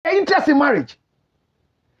interest in marriage.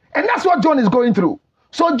 And that's what John is going through.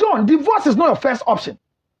 So John, divorce is not your first option.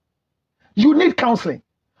 You need counseling.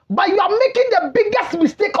 But you are making the biggest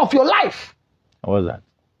mistake of your life. What was that?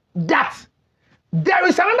 That there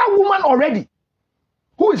is another woman already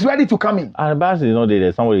who is ready to come in. And the is not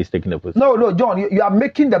there. Somebody is taking the position. No, John, you are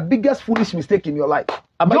making the biggest foolish mistake in your life.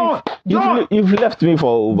 John, you've left me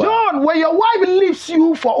for over. John, when your wife leaves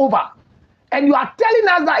you for over, and you are telling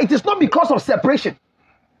us that it is not because of separation,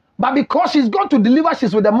 but because she's gone to deliver,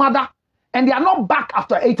 she's with the mother, and they are not back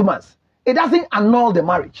after 8 months, it doesn't annul the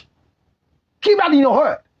marriage. Keep that in your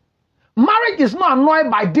head. Marriage is not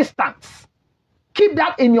annulled by distance. Keep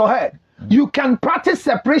that in your head. You can practice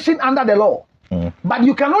separation under the law, but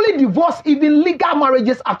you can only divorce even legal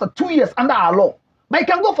marriages after 2 years under our law. But you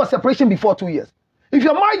can go for separation before 2 years. If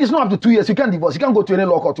your marriage is not up to 2 years, you can't divorce. You can't go to any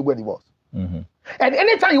law court to get divorced. And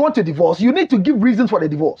anytime you want to divorce, you need to give reasons for the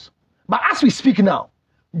divorce. But as we speak now,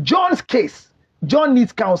 John's case, John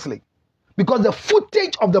needs counseling because the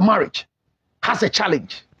footage of the marriage has a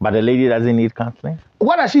challenge. But the lady doesn't need counseling?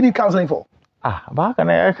 What does she need counseling for? But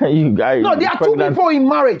how can you guys? No, there are two people in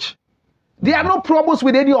marriage. There are no problems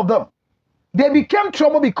with any of them. They became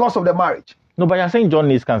trouble because of the marriage. No, but you're saying John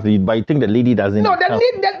needs counseling, but you think the lady doesn't No,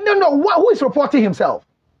 who is reporting himself?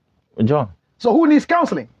 John. So who needs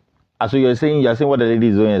counseling? So you're saying what the lady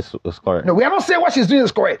is doing is correct? No, we are not saying what she's doing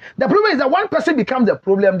is correct. The problem is that one person becomes the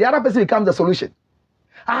problem, the other person becomes the solution.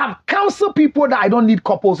 I have counseled people that I don't need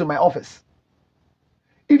couples in my office.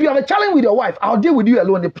 If you have a challenge with your wife, I'll deal with you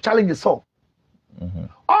alone. The challenge is solved.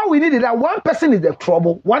 All we need is that one person is the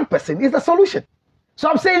trouble, one person is the solution. So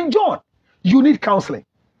I'm saying, John, you need counseling.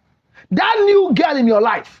 That new girl in your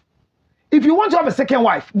life, if you want to have a second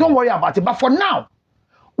wife, don't worry about it. But for now,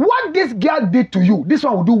 what this girl did to you, this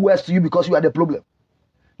one will do worse to you because you are the problem.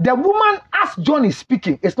 The woman, as John is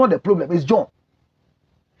speaking, it's not the problem, it's John.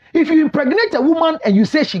 If you impregnate a woman and you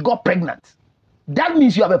say she got pregnant, that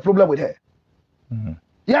means you have a problem with her.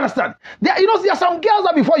 You understand? There are some girls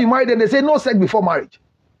that before you marry them, they say no sex before marriage.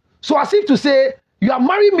 So as if to say, you are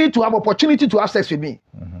marrying me to have opportunity to have sex with me.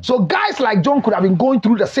 So guys like John could have been going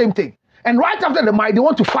through the same thing. And right after the marriage, they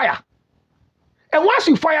want to fire. And once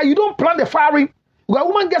you fire, you don't plan the firing. When a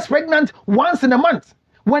woman gets pregnant once in a month.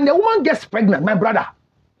 When the woman gets pregnant, my brother,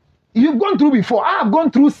 you've gone through before. I have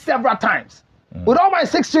gone through several times. With all my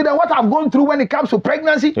 6 children, what I've gone through when it comes to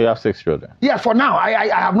pregnancy. You have 6 children? Yeah, for now. I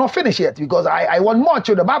have not finished yet because I want more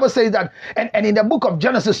children. The Bible says that, and in the book of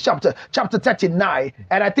Genesis chapter 39,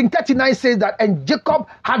 and I think 39 says that, and Jacob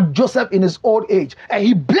had Joseph in his old age, and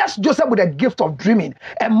he blessed Joseph with a gift of dreaming.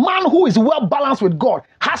 A man who is well balanced with God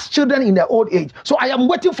has children in their old age. So I am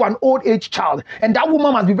waiting for an old age child, and that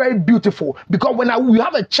woman must be very beautiful because when you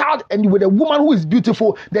have a child and with a woman who is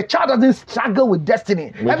beautiful, the child doesn't struggle with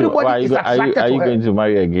destiny. Everybody is attracted. Are you going to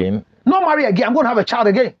marry again? Not marry again. I'm going to have a child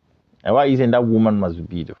again. And why isn't that woman must be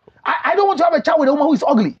beautiful? I don't want to have a child with a woman who is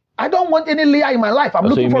ugly. I don't want any Leah in my life. I'm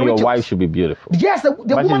looking for riches. Your wife should be beautiful. Yes, the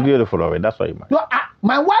woman. She's beautiful already. That's why you marry. No,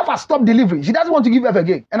 my wife has stopped delivering. She doesn't want to give birth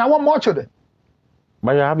again, and I want more children.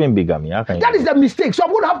 But you're having bigamy. How can you? That is the mistake. So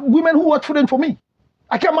I'm going to have women who want children for me.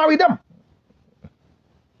 I can marry them.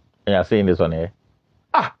 And you're saying this on air?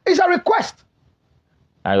 It's a request.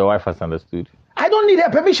 And your wife has understood. I don't need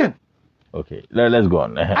her permission. Okay, let's go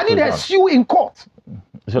on. I need her sue in court.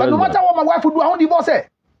 So but no matter what my wife would do, I won't divorce her.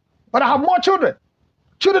 But I have more children.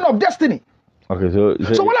 Children of destiny. Okay,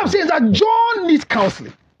 so what I'm saying is that John needs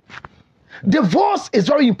counseling. Divorce is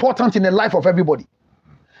very important in the life of everybody.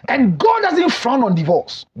 And God doesn't frown on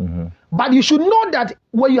divorce. But you should know that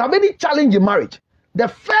when you have any challenge in marriage, the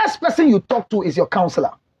first person you talk to is your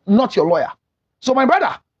counselor, not your lawyer. So my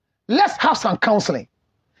brother, let's have some counseling.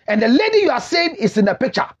 And the lady you are saying is in the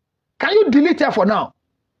picture. Can you delete her for now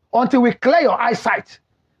until we clear your eyesight?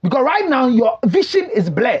 Because right now your vision is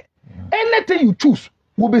blurred. Anything you choose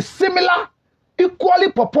will be similar,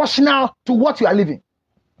 equally proportional to what you are living.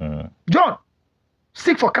 John,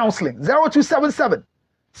 seek for counseling. 0277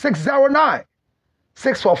 609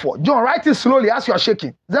 644. John, write it slowly as you are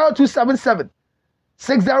shaking. 0277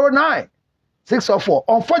 609 644.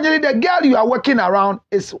 Unfortunately, the girl you are working around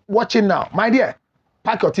is watching now. My dear,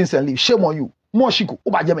 pack your things and leave. Shame on you. More shiku.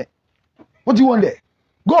 What do you want there?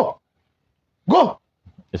 Go.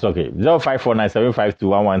 It's okay.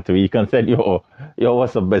 0549752113. You can send your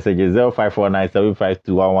WhatsApp messages.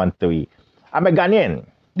 0549752113. I'm a Ghanaian.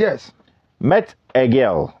 Yes. Met a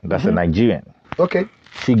girl that's a Nigerian. Okay.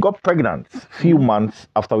 She got pregnant a few months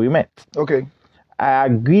after we met. Okay. I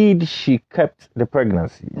agreed she kept the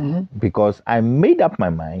pregnancy because I made up my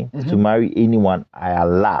mind to marry anyone I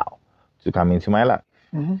allow to come into my life.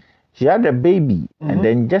 She had a baby, and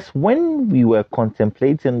then just when we were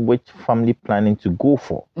contemplating which family planning to go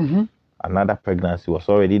for, another pregnancy was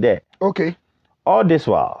already there. Okay. All this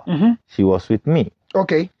while, she was with me.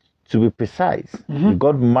 Okay. To be precise, we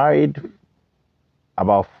got married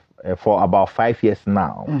for about 5 years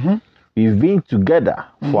now. We've been together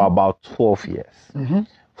for about 12 years.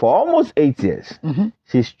 For almost 8 years,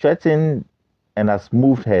 she's threatened and has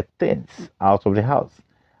moved her things out of the house.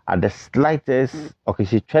 At the slightest,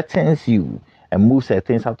 she threatens you and moves her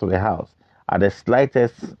things out of the house at the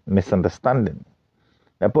slightest misunderstanding.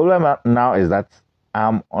 The problem now is that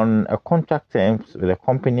I'm on a contract terms with a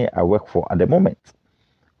company I work for at the moment.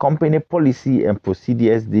 Company policy and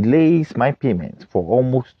procedures delays my payment for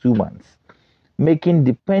almost 2 months, making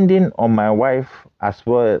depending on my wife as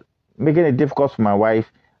well, making it difficult for my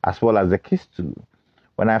wife as well as the kids too.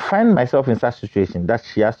 When I find myself in such situation that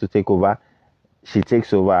she has to take over, she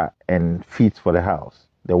takes over and feeds for the house,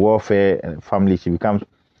 the welfare and family. She becomes,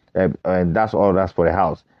 and that's all that's for the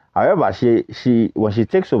house. However, she when she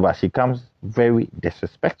takes over, she becomes very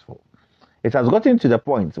disrespectful. It has gotten to the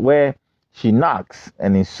point where she knocks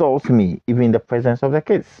and insults me, even in the presence of the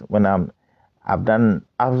kids, when I've done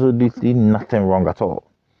absolutely nothing wrong at all.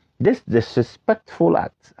 This disrespectful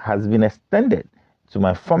act has been extended to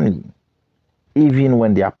my family, even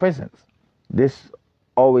when they are present. This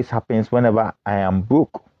always happens whenever I am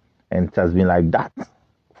broke, and it has been like that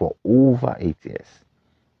for over 8 years.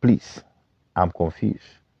 Please, I'm confused.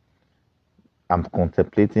 I'm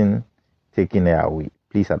contemplating taking her away.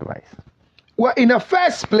 Please advise. Well, in the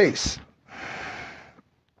first place,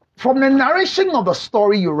 from the narration of the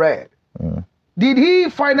story you read, did he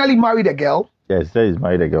finally marry the girl? Yes, he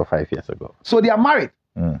married a girl 5 years ago. So they are married.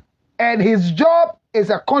 And his job is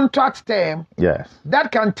a contract term. Yes.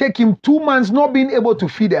 That can take him 2 months not being able to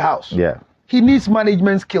feed the house. Yeah. He needs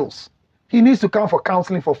management skills. He needs to come for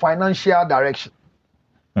counseling for financial direction.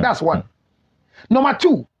 That's one. Number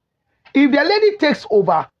two, if the lady takes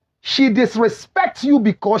over, she disrespects you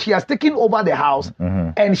because she has taken over the house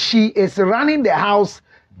and she is running the house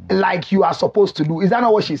like you are supposed to do. Is that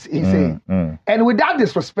not what he's saying? And with that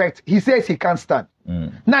disrespect, he says he can't stand.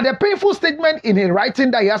 Now, the painful statement in his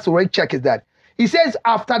writing that he has to recheck is that he says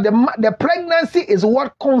after the pregnancy is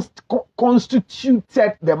what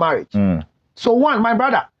constituted the marriage. So one, my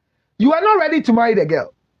brother, you are not ready to marry the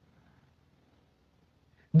girl.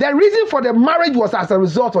 The reason for the marriage was as a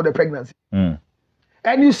result of the pregnancy.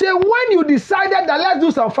 And you say when you decided that let's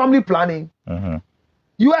do some family planning,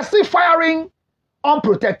 you are still firing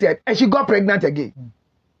unprotected and she got pregnant again.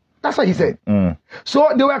 That's what he said. So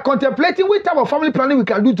they were contemplating which type of family planning we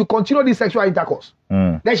can do to continue this sexual intercourse.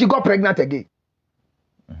 Then she got pregnant again.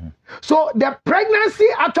 So the pregnancy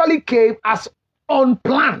actually came as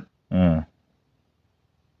unplanned.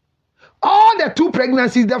 All the two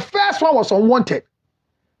pregnancies, the first one was unwanted.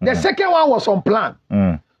 The second one was unplanned.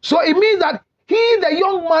 So it means that he, the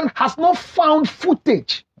young man, has not found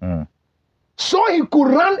footage. So he could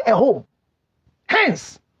run a home.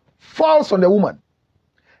 Hence, falls on the woman.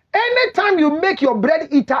 Anytime you make your bread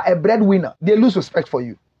eater a breadwinner, they lose respect for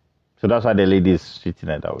you. So that's why the lady is treating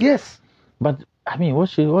her that way. Yes. But I mean, what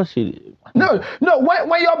she? No.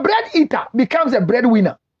 When your bread eater becomes a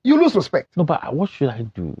breadwinner, you lose respect. No, but what should I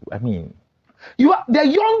do? I mean, the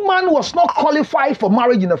young man was not qualified for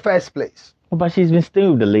marriage in the first place. But she's been staying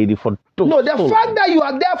with the lady for. No, the fact that you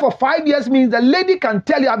are there for 5 years means the lady can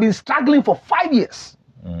tell you I've been struggling for 5 years.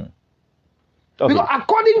 Okay. Because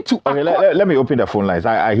according to... Okay, let me open the phone lines.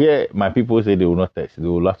 I hear my people say they will not text. They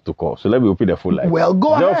will have to call. So let me open the phone lines. Well,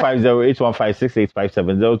 go ahead.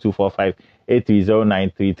 050-815-6857,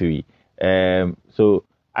 0245-830933. So,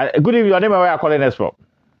 good evening. Your name and where you are calling us from?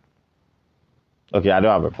 Okay, I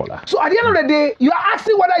don't have a caller. So at the end of the day, you are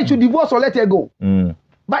asking whether you should divorce or let her go.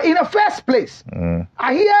 But in the first place,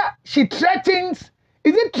 I hear she threatens.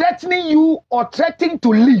 Is it threatening you or threatening to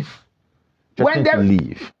leave? When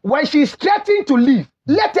she's threatening to leave,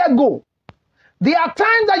 let her go. There are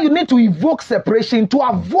times that you need to evoke separation to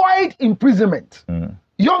avoid imprisonment.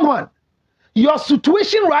 Young man, your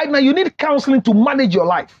situation right now, you need counseling to manage your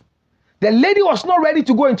life. The lady was not ready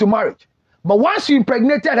to go into marriage. But once you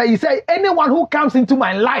impregnated her, you said, anyone who comes into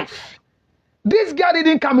my life, this girl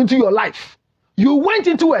didn't come into your life. You went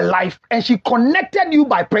into her life and she connected you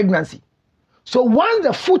by pregnancy. So once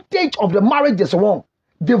the footage of the marriage is wrong,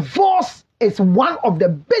 divorce is one of the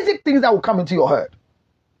basic things that will come into your head.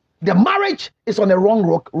 The marriage is on the wrong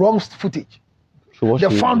footage. So the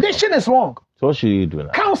foundation is wrong. So what should you do now?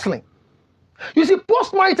 Counseling. You see,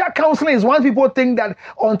 post-marital counseling is one people think that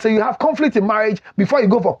until you have conflict in marriage, before you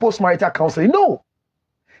go for post-marital counseling. No.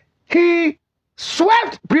 He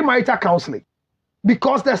swerved pre-marital counseling.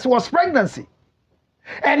 because there was pregnancy.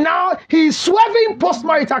 And now he's swerving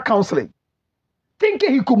post-marital counseling,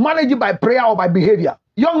 thinking he could manage it by prayer or by behavior.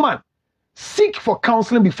 Young man, seek for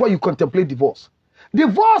counseling before you contemplate divorce.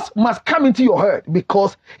 Divorce must come into your head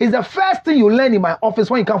because it's the first thing you learn in my office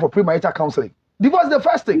when you come for premarital counseling. Divorce is the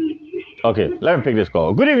first thing. Okay, let me pick this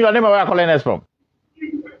call. Good evening, your name and where are you calling us from?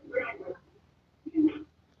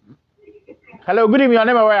 Hello, good evening, your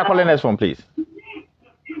name and where are you calling us from, please?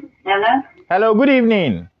 Hello? Hello, good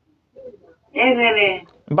evening. Evening.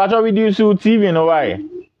 But what we do to TV, no why?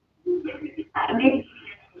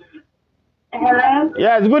 Hello?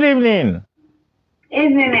 Yes, good evening.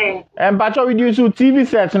 Evening. And but what we do to TV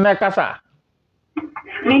set in Kasa?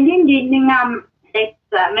 Meaning, make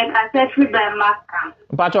a set with my master.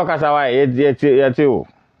 But what Kasa, why? It's you.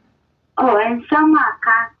 Oh, and some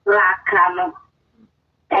can't lack.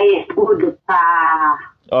 I would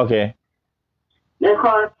Okay.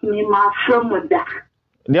 because me, my friend with that.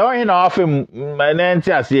 The one in our film, my name is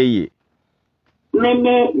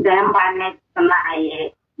Many them by next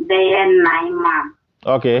they are 9 months.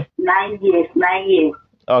 Okay. 9 years, 9 years.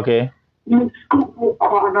 Okay. School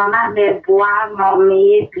corona, the one on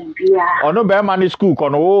me, Oh, no, bear money school,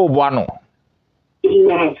 oh, one.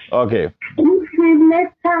 yes. Okay.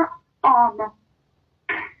 Later on,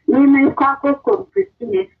 we may call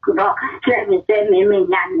competition school, let me say, me,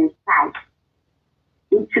 young side.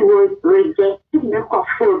 It was rejecting the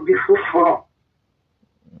coffee before.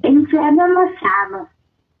 In general, Sam,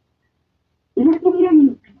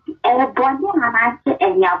 you a body and I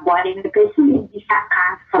and your body because you is a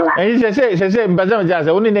counselor. And he said, but just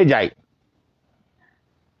only Nejai.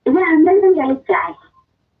 Yeah, then I.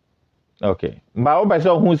 Okay. But I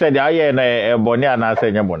saw who said, I am a bonnet and I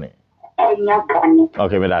said, your bonnet. And your body.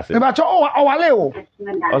 Okay, but that's it. But oh,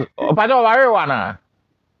 But everyone.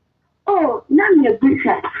 Oh, now you're good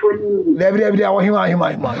for me. every day, him,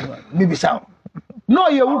 maybe sound. No,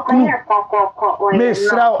 you will Miss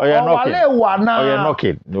Rao, Oh, you're knocking.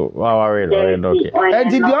 No, you're knocking. And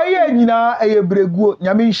did you know a bregu,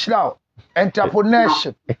 Yamin Shroud,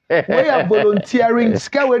 entrepreneurship? We are volunteering,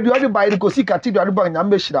 scale with the other by the Kosi Cathedral about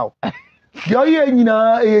Yambe Shroud. The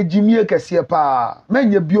Oyena, a Jimmy Cassiapa,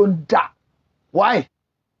 men you beyond that. Why?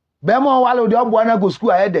 Bemo while the Abuana go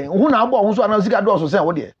school ahead, who now who's one of the doors or say,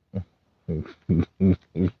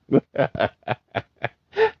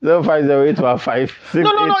 050815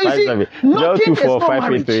 No, you see, knocking is not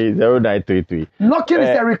marriage. 0933. Knocking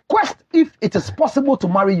is a request if it is possible to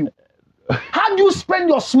marry you. How do you spend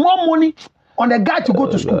your small money on a guy to go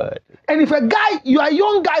to school? God. And if a guy, you are a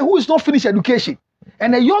young guy who is not finished education,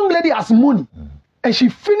 and a young lady has money, and she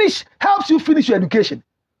helps you finish your education,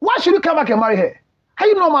 why should you come back and marry her? How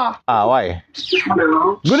you know, ma? Why?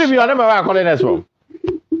 Hello. Good evening, your name and where are you calling us from?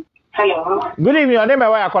 Hello. Good evening, your name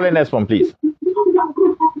and where are you calling us from, please?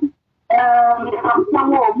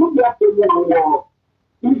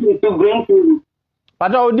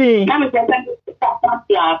 Patodi.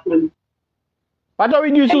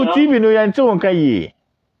 Patodi, you should TV no yanto on Kaye.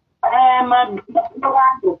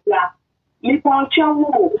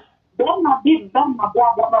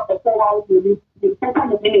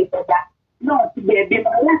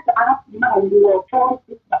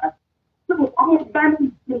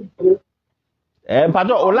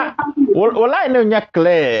 Pato ola no nya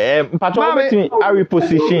clear pato betimi a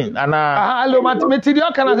reposition ana Hello,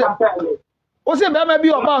 material can I say? O se be bi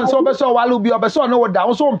oba nso be so walu bi obe so no woda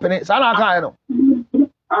o so mpene sa na aka no.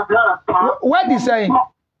 What did say?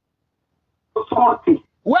 40.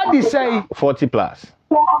 What did say? 40 plus.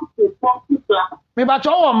 40 plus. Me ba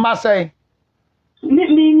cho wo mma say.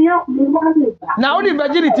 Now the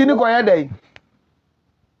virginity ni go here dey.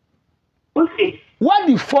 What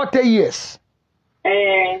the 40 years?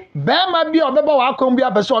 Bema bi obeba wa akon bi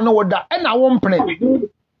abeso no woda e na wo mpene.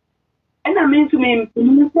 And I mean to me,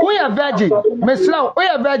 We are virgin. Mesra, we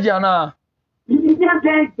are virgin na.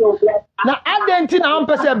 Na adenti na am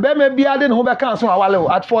pese bema bi ade no be kan so awale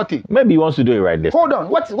at 40. Maybe he wants to do it right there. Hold on.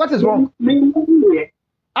 What is wrong?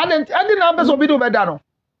 Adenti na am pese obi do be da no.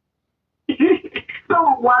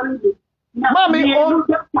 Mami,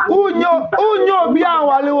 unyo obi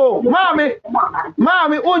awale wo.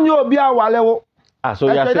 Mami, unyo obi awale wo. So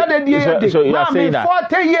you are saying that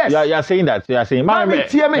 40 years. You are saying that. You are saying, Mami,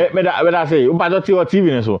 but I say,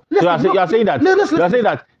 TV so. You are saying that. You are saying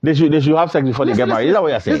that they should have sex before they get married. Is that what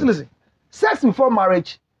you are saying? Listen. Sex before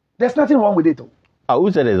marriage, there's nothing wrong with it.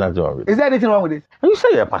 Who said there's nothing wrong with it? Is there anything wrong with it? You say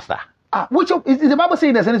you're a pastor. Is the Bible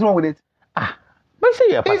saying there's anything wrong with it? But you say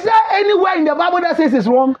you're a pastor. Is there anywhere in the Bible that says it's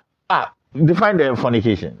wrong? Define the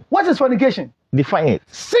fornication. What is fornication? Define it.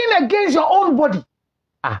 Sin against your own body.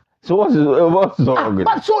 So what's wrong with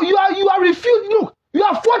But so you are refused. Look, you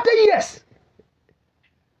are 40 years.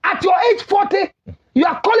 At your age 40, you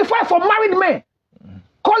are qualified for married men.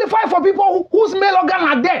 Qualified for people whose male organ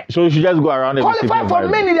are dead. So you should just go around and qualified for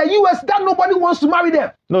men in the US that nobody wants to marry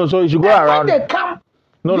them. No, so you should go and around. When they come,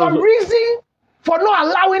 your reason for not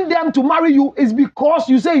allowing them to marry you is because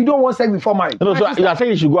you say you don't want sex before marriage. No, so you are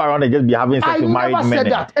saying you should go around and just be having sex with married men. I never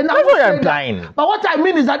said that. And that's what you're implying. But what I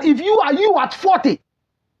mean is that if you are at 40,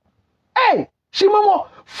 hey, Shimomo,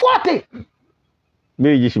 40.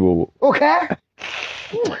 Maybe Shibobo. Okay?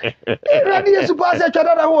 Ready to pass each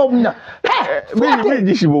other home now. Hey,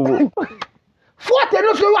 40. 40,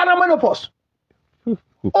 no, you are menopause.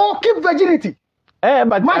 Or keep virginity.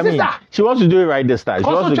 But my sister, she wants to do it right this time. She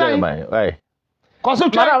wants to get it right.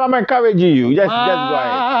 Madam, I'm encouraging you. Just go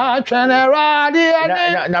ahead.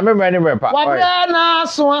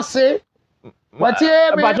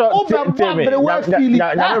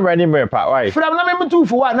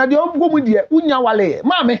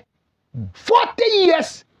 Mami, 40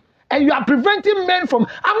 years and you are preventing men from.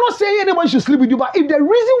 I'm not saying anyone should sleep with you, but if the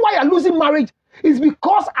reason why you're losing marriage is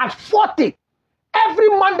because at 40, every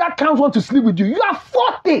man that comes wants to sleep with you. You are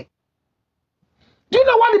 40. Do you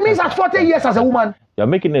know what it means at 40 years as a woman? You're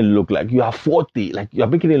making it look like you are 40. Like you're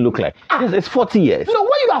making it look like yes, it's 40 years. No,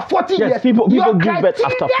 when you are 40 years, people give birth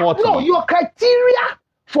after 40. No, your criteria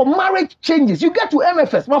for marriage changes. You get to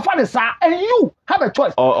MFS, my father, sir, and you have a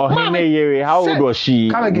choice. How old was she?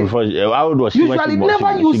 How old was she? Usually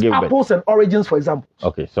never use apples and oranges, for example.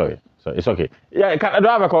 Okay, sorry. So it's okay. Yeah, I don't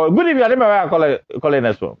have a call. Good evening. I didn't know where I call in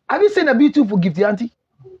as well. Have you seen a beautiful gift, auntie?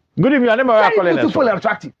 Good evening. I didn't know where I call in as well. Beautiful and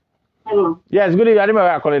attractive. Hello. Yes, good evening. I didn't know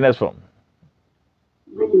where I call in as from.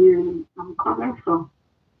 Good evening. I'm coming from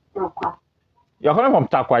Takwa. You're calling from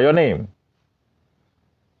Takwa. Your name?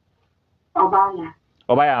 Obaya.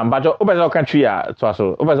 Obaya. But Obezo country.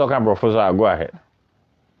 So Obezo can professor. Go ahead.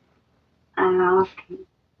 Okay.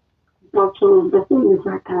 So the thing is,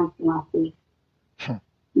 I can't say.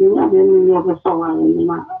 You never saw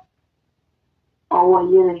one or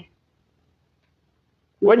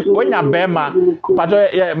when you're Bema, but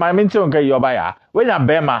yeah, my mentor okay, you're by when you're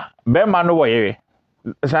Bema no way.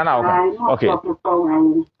 Okay.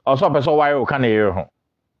 Also, person why you can't hear home.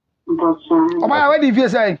 Oh, my, what did you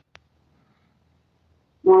say?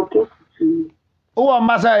 Oh,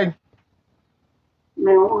 I'm saying.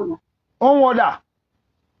 No. Oh, what that?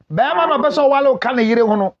 Bema no person why you can't hear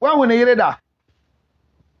home. When we hear that?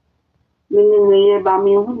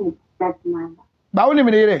 Ba woni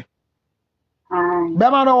me yire. Be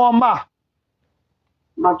ma no womba.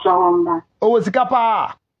 Ma cho womba. O sika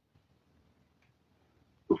pa.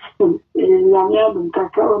 Ya me abun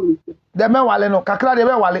kakra oni. De me wale no, kakra de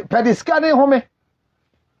be wale. Pedi sika ne home.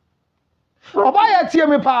 Oba ya tie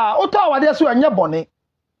me pa, o to awade so anye bone.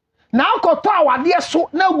 Na akoto awade so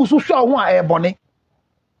na agusu so ho a e bone.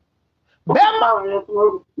 Be ma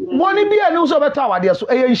money bi anu so beto awade so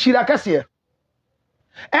e nhira kase.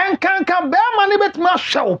 En kankan be ma ne betuma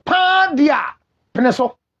hwew pa dia pene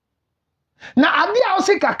so na ade a o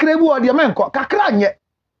se kakra bu o de menko kakra nye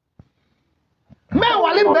me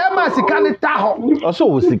wale be ma sika ne ta ho o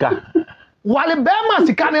so o sika wale be ma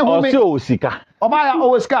sika ne ho me o so o sika oba ya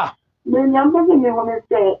o sika me nyambe me ho me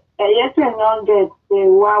se yes young girl say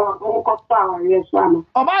wow o ko fa wa yes ama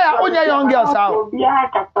oba ya onya young girl sa obi a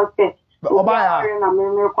ka pate oba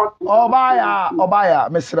ya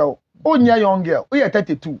mesrew onya young girl we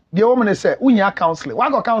 32 the woman say unya counseling wa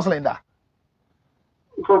go counseling da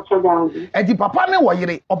e di papa ne wo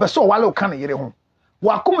yire obeso wale o kan yire ho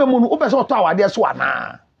wa kuma mu no obeso to awade so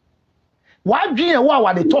ana wa dwen wo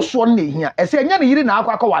awade to so na ehia e se nya ne yire na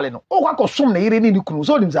akwa wale no o kwa kosom na yire ni kunu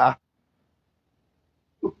so nim za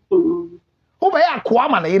o ba ya kwa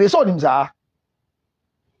ma na yire so nim za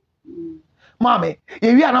mame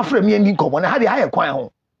ye wi ana frem ye ndi nkobo na ha de ha ye kwan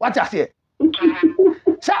ho what you say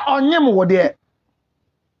sa onyem wo de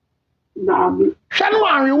Nabi. Shanu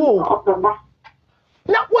anri wo.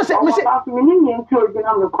 Na wo se me se me nti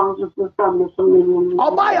odina me consciousness am so me.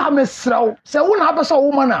 Oba ya mesraw. Se wo na abesa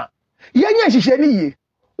wo mana. Ye nya hihye ni ye.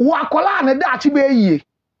 Wo akola na da achi be yie.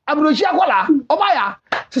 Abrochi akola. Oba ya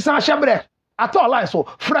sisa hyebre. Ato line so.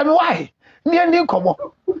 Fra me why. Ni ndi nkomo.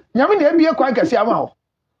 Nyame na ebie kwan kase ama ho.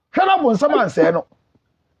 Hwe na bo nsama anse no.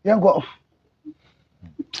 Yenko.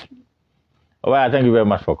 Well, thank you very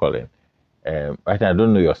much for calling. Right now, I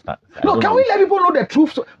don't know your stance. No, can we let people know the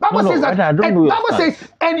truth? Bible says that. I don't know Bible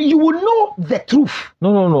says, and you will know the truth.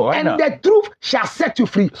 No. Right and now. The truth shall set you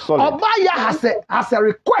free. Obaya has a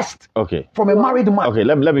request. Okay. From a married man. Okay,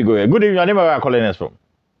 let me go here. Good evening. Your name and where are you calling us from?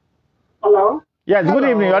 Hello. Yes. Hello. Good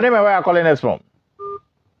evening. Your name and where are you calling us from?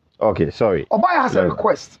 Okay, sorry. Obaya has a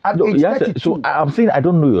request at No, age yes, 32. so I'm saying I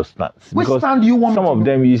don't know your stance. Which because stand do you want some me to of know?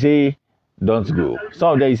 them you say don't go.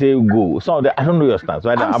 Some of them you say go. Some of them I don't know your stance.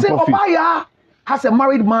 Right? I'm saying confused. Obaya has a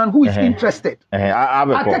married man who is interested. I have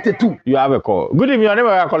a At call. 32. You have a call. Good evening. Your name and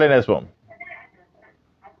where you are calling us from?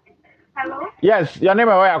 Hello? Yes, your name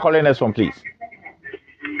and where you are calling us from, please.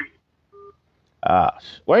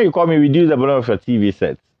 When you call me, reduce the volume of your TV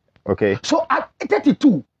set. Okay. So at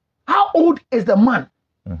 32, how old is the man?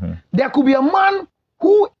 There could be a man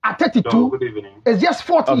who at 32 good evening. is just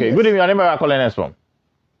 40 Okay, years. good evening. Your name and where you are calling us from?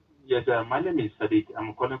 Yes, my name is Sadiq.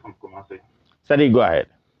 I'm calling from Kumasi. Sadiq, go ahead.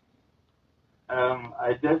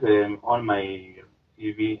 I just on my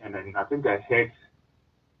TV, and then I think I heard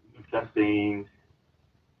Mr. saying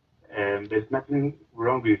there's nothing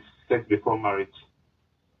wrong with sex before marriage.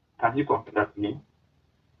 Can you confirm that to me?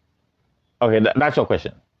 Okay, that's your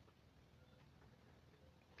question.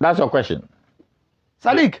 That's your question.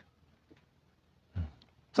 Sadiq.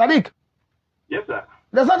 Yes, sir.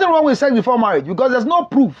 There's nothing wrong with sex before marriage because there's no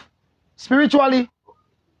proof spiritually,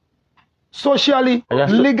 socially,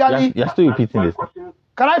 legally. You're still repeating this.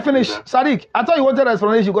 Can I finish? Sadiq, I thought you wanted an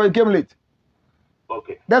explanation because you came late.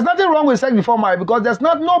 Okay. There's nothing wrong with sex before marriage because there's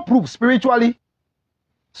no proof spiritually,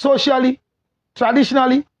 socially,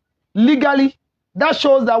 traditionally, legally that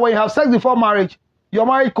shows that when you have sex before marriage, your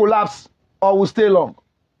marriage collapse or will stay long.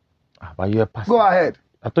 But you're a pastor. Go ahead.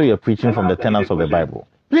 I thought you were preaching from the tenets of the Bible.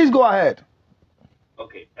 Please go ahead.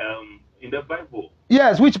 Okay. In the Bible.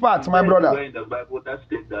 Yes, which part, my brother? In the Bible that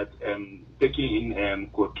states that taking in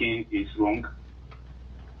cocaine is wrong.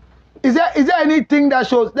 Is there anything that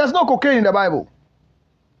shows there's no cocaine in the Bible?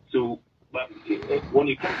 So, but when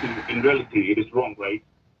it comes to in reality, it is wrong, right?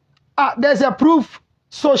 There's a proof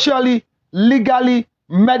socially, legally,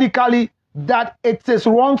 medically that it is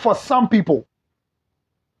wrong for some people.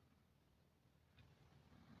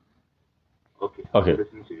 Okay. Okay. I'm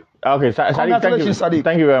listening to you. Okay, Sadiq,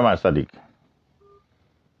 thank you very much, Sadiq.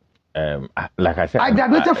 Like I said, I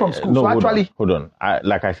graduated from school, no, so hold actually... Hold on.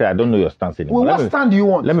 Like I said, I don't know your stance anymore. Well, what stand do you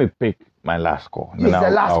want? Let me pick my last call. It's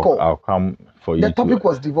the last call. I'll come for you. The topic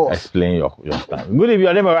was divorce. Explain your stance. Good evening,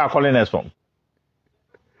 your name and where you are calling us from?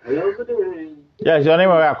 Hello, good evening. Yes, your name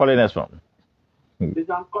and where you are calling us from? Yes,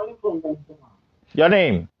 I'm calling from Dansuma. Your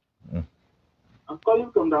name? I'm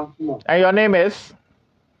calling from Dansuma. And your name is?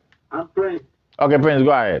 I'm Prince. Okay, Prince,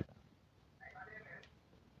 go ahead.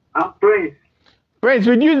 I'm Prince. Prince,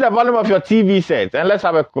 reduce the volume of your TV set and let's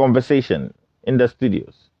have a conversation in the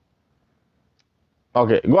studios.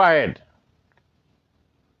 Okay, go ahead.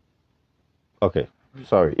 Okay,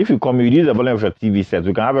 sorry. If you come, reduce the volume of your TV set,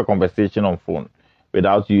 we can have a conversation on phone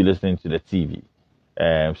without you listening to the TV,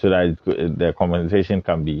 so that the conversation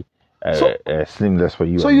can be seamless for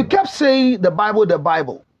you. So you kept saying the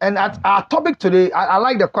Bible. And at our topic today, I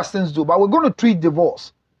like the questions too, but we're going to treat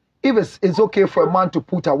divorce. If it's okay for a man to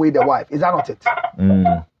put away the wife. Is that not it?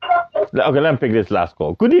 Okay, let me pick this last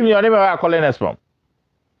call. Good evening, your name and where are you calling us from?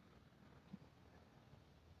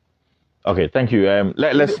 Okay, thank you.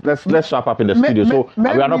 Let's wrap up in the studio. So we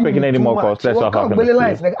are not picking any more calls. Let's wrap up in the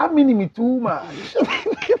studio. Like, I'm meaning me too much.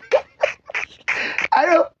 I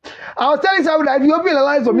know. I was telling someone that if you open the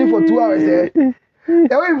lines for me for 2 hours,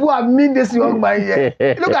 the way people have mean this young man here.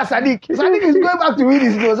 Look at Sadiq. Sadiq is going back to read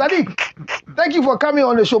his notes. Sadiq, thank you for coming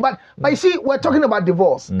on the show. But you see, we're talking about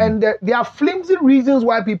divorce, and there are flimsy reasons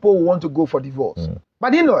why people want to go for divorce.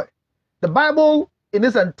 But you know, the Bible in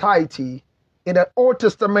its entirety, in the Old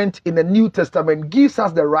Testament, in the New Testament, gives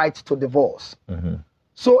us the right to divorce.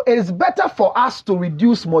 So it is better for us to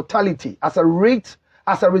reduce mortality as a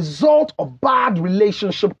result of bad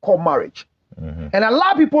relationship called marriage. And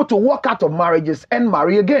allow people to walk out of marriages and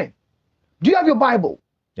marry again. Do you have your Bible?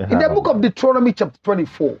 In the book of Deuteronomy chapter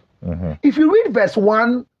 24, if you read verse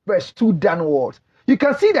 1, verse 2 downwards, you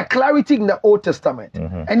can see the clarity in the Old Testament.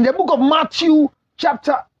 And in the book of Matthew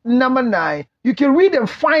chapter number 9, you can read and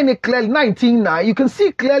find it clearly, 19:9. You can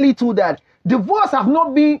see clearly too that divorce have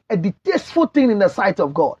not been a distasteful thing in the sight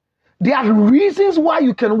of God. There are reasons why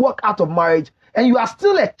you can walk out of marriage and you are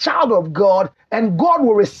still a child of God, and God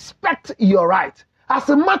will respect your right. As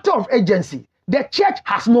a matter of agency, the church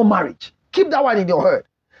has no marriage. Keep that one in your head.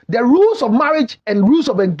 The rules of marriage and rules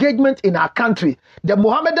of engagement in our country, the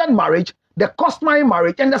Mohammedan marriage, the customary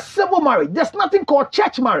marriage, and the civil marriage, there's nothing called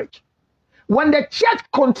church marriage. When the church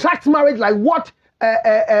contracts marriage like what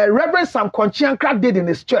Reverend Sam Konchiankra did in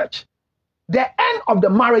his church, the end of the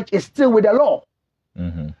marriage is still with the law.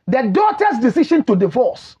 The daughter's decision to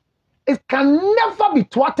divorce, it can never be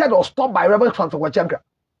thwarted or stopped by Reverend Sam Konchiankra.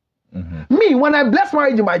 Me, when I bless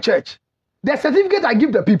marriage in my church, the certificate I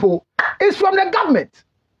give the people is from the government.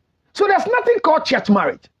 So there's nothing called church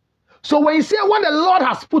marriage. So when you say what the Lord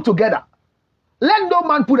has put together, let no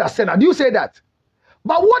man put asunder. Do you say that?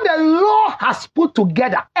 But what the Lord has put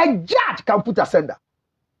together, a judge can put asunder.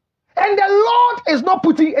 And the Lord is not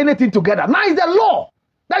putting anything together. Now it's the law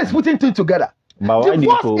that is putting things together. But why do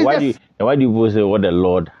you say what the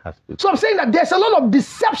Lord has put? So I'm saying that there's a lot of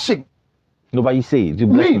deception. No, but you say it. You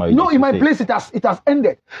bless my No, in my place it has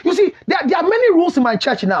ended. You see, there are many rules in my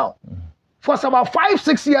church now. For about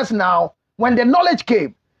 5-6 years now, when the knowledge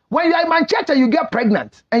came, when you are in my church and you get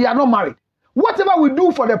pregnant and you are not married, whatever we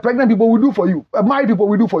do for the pregnant people, we do for you. Married people,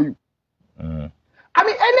 we do for you. I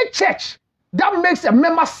mean, any church that makes a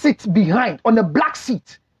member sit behind on the black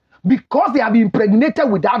seat because they have been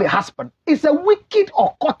impregnated without a husband is a wicked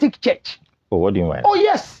occultic church. Oh, what do you mean? Oh,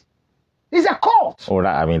 yes. It's a cult. Oh,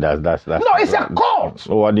 I mean, that's. No, it's a cult.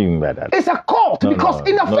 So what do you mean by that? It's a cult because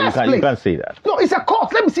in the first place. You can't say that. No, it's a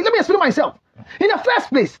cult. Let me explain myself. In the first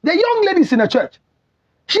place, the young ladies in the church,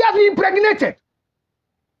 she has been impregnated,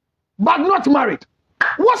 but not married.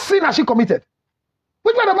 What sin has she committed?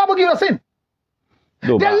 Which one the Bible gives us sin?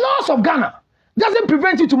 No, the laws of Ghana doesn't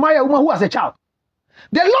prevent you to marry a woman who has a child.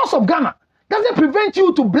 The laws of Ghana doesn't prevent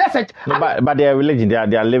you to bless it. No, but their religion, they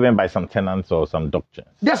are living by some tenets or some doctrines.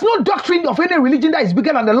 There's no doctrine of any religion that is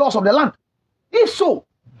bigger than the laws of the land. If so,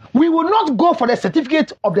 we will not go for the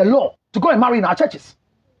certificate of the law to go and marry in our churches.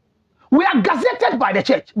 We are gazetted by the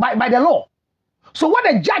church, by the law. So what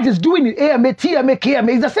the judge is doing in AMA, TMA,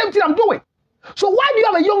 KMA is the same thing I'm doing. So why do you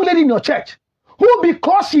have a young lady in your church who,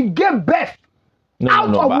 because she gave birth out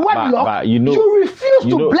of wedlock, you refuse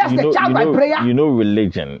to bless the child by prayer? You know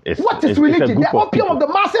religion is... What is religion? The opium of the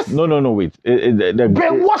masses? No, wait.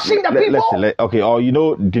 Brainwashing the people? Okay, or you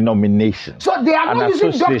know denomination. So they are not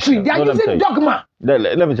using doctrine, they are using dogma.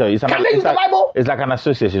 Let me tell you. Can they use the Bible? It's like an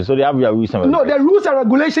association, so they have their rules and No, the rules and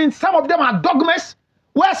regulations, some of them are dogmas,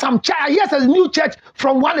 where some child, here's a new church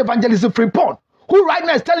from one evangelist in Frimpong, who right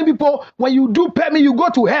now is telling people, when you do pay me, you go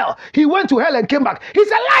to hell. He went to hell and came back. He's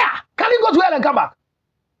a liar. Can he go to hell and come back?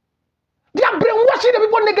 They are brainwashing the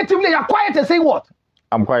people negatively. You're quiet and saying what?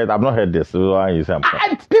 I'm quiet. I've not heard this. So why you say I'm quiet?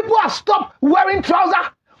 And people have stopped wearing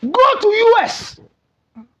trousers. Go to US.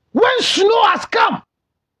 When snow has come,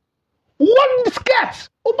 one skirt.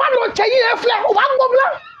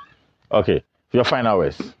 Okay, your final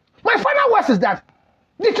words. My final words is that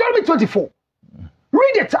Deuteronomy 24.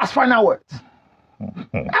 Read it as final words.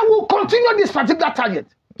 I will continue this particular target.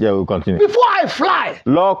 Yeah, we'll continue. Before I fly.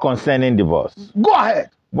 Law concerning divorce. Go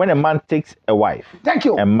ahead. When a man takes a wife. Thank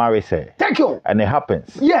you. And marries her. Thank you. And it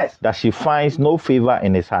happens. Yes. That she finds no favor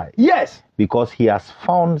in his eyes. Yes. Because he has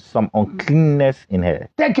found some uncleanness in her.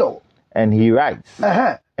 Thank you. And he writes.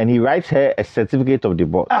 And he writes her a certificate of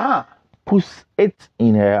divorce. Puts it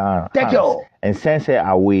in her hands. Thank you. And sends her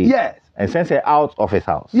away. Yes. And sends her out of his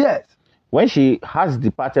house. Yes. When she has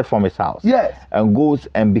departed from his house. Yes. And goes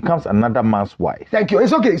and becomes another man's wife. Thank you.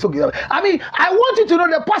 It's okay. It's okay. I mean, I want you to know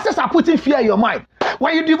the pastors are putting fear in your mind.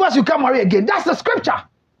 When you divorce, you can't marry again. That's the scripture.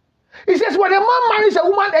 It says when a man marries a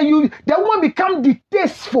woman and the woman becomes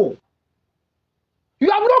distasteful, you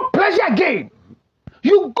have no pleasure again.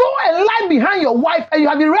 You go and lie behind your wife and you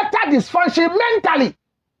have erectile dysfunction mentally.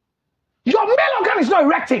 Your male organ is not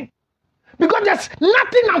erecting because there's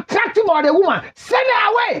nothing attractive about the woman. Send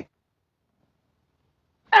her away.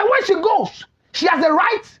 And when she goes, she has the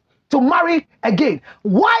right to marry again.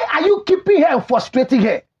 Why are you keeping her and frustrating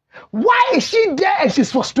her? Why is she there and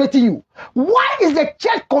she's frustrating you? Why is the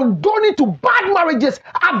church condoning to bad marriages,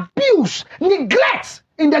 abuse, neglect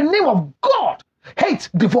in the name of God, hate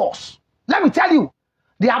divorce? Let me tell you,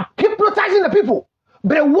 they are hypnotizing the people,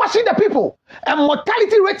 brainwashing the people, and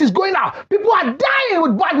mortality rate is going up. People are dying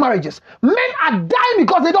with bad marriages. Men are dying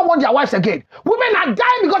because they don't want their wives again. Women are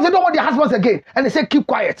dying because they don't want their husbands again. And they say, keep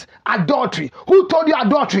quiet. Adultery. Who told you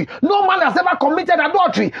adultery? No man has ever committed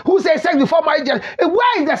adultery. Who says sex before marriage?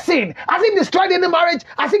 Where is the sin? Has he destroyed any marriage?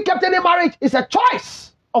 Has he kept any marriage? It's a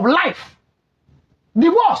choice of life.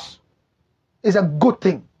 Divorce is a good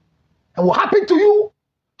thing. And what happened to you,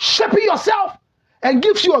 shaping yourself, and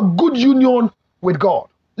gives you a good union with God.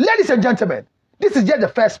 Ladies and gentlemen, this is just the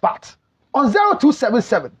first part. On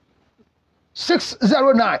 0277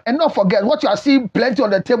 609, and don't forget, what you are seeing plenty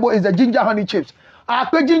on the table is the ginger honey chips. I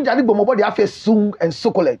pay ginger ni bomo body afi sung and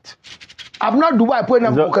succulent. I've not Dubai put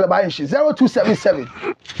them 0277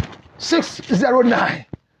 609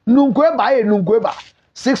 Nungweba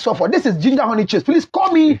 644. This is ginger honey chips. Please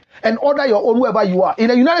call me and order your own wherever you are. In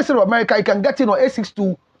the United States of America, you can get it on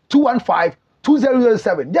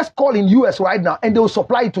 862-215-2007. Just call in US right now and they will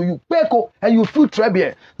supply it to you. Peko, and you feel très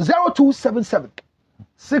bien. 0277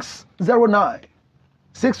 609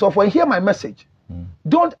 644. Hear my message.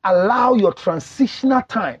 Don't allow your transitional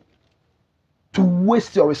time to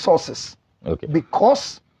waste your resources. Okay.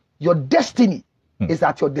 Because your destiny is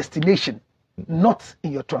at your destination, not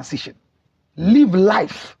in your transition. Live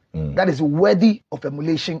life that is worthy of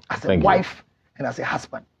emulation as a wife and as a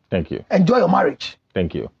husband. Thank you. Enjoy your marriage.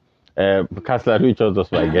 Thank you. Counselor Richard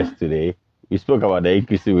was my guest today. We spoke about the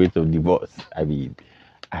increasing rate of divorce. I mean,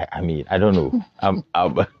 I don't know.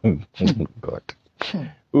 God.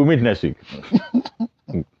 We'll meet next week.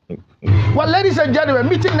 Well, ladies and gentlemen,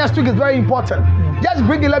 meeting next week is very important. Just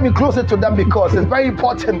bring it, let me close it to them because it's very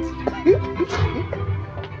important.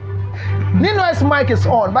 Nino's mic is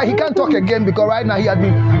on, but he can't talk again because right now he had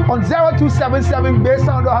been on 0277 based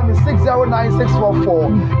on 609644.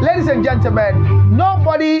 Ladies and gentlemen,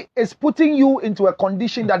 nobody is putting you into a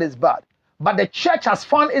condition that is bad, but the church has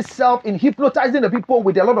found itself in hypnotizing the people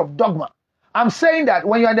with a lot of dogma. I'm saying that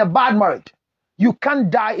when you're in a bad marriage, you can't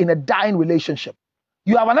die in a dying relationship.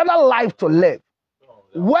 You have another life to live.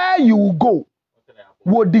 Where you will go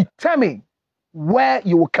will determine where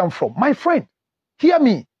you will come from. My friend, hear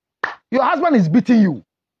me. Your husband is beating you.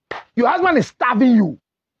 Your husband is starving you.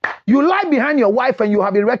 You lie behind your wife and you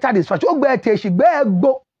have erected dysfunction.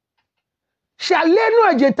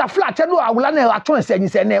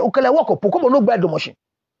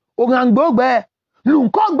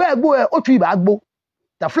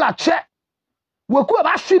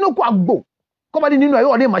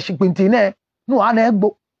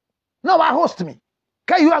 No, I host me.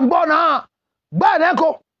 Can you go now?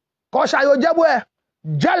 Baneko. Kosha yo jabwe.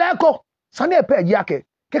 Jaleko. Sane pe yake.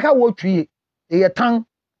 Keka wo twi. Eye tang.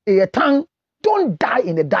 Don't die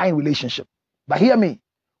in a dying relationship. But hear me.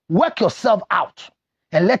 Work yourself out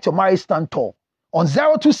and let your marriage stand tall. On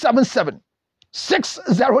 0277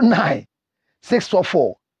 609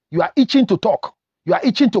 644. You are itching to talk. You are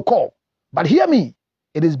itching to call. But hear me.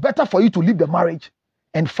 It is better for you to leave the marriage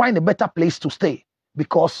and find a better place to stay.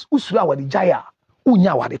 Because nobody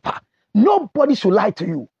should lie to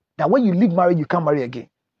you that when you leave marriage, you can't marry again.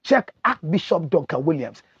 Check Archbishop Duncan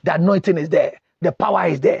Williams. The anointing is there. The power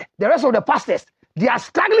is there. The rest of the pastors, they are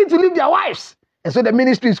struggling to leave their wives. And so the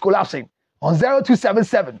ministry is collapsing. On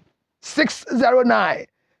 0277 609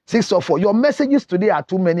 604. Your messages today are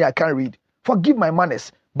too many. I can't read. Forgive my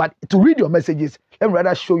manners. But to read your messages, let me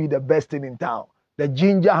rather show you the best thing in town. The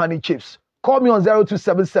ginger honey chips. Call me on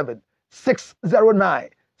 0277 609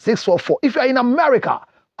 644. If you're in America,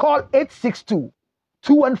 call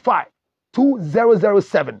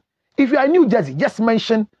 862-215-2007. If you are in New Jersey, just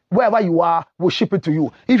mention wherever you are, we'll ship it to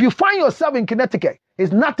you. If you find yourself in Connecticut,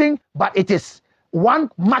 it's nothing but it is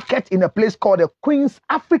one market in a place called the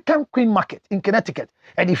African Queen Market in Connecticut.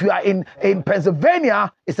 And if you are in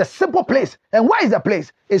Pennsylvania, it's a simple place. And where is the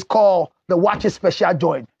place? It's called the Watch It Special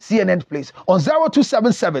Joint, CNN place, on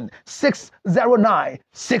 0277 609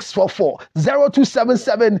 644.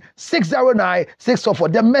 0277 609 644.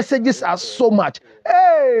 The messages are so much.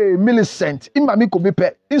 Hey, Millicent, in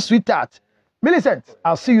sweetheart. Millicent,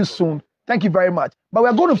 I'll see you soon. Thank you very much. But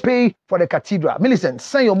we're going to pay for the cathedral. Millicent,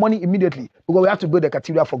 send your money immediately because we have to build the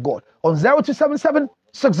cathedral for God. On 0277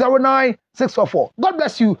 609 644. God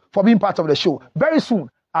bless you for being part of the show. Very soon,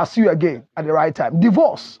 I'll see you again at the right time.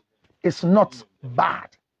 Divorce is not bad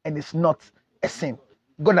and it's not a sin.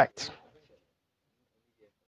 Good night.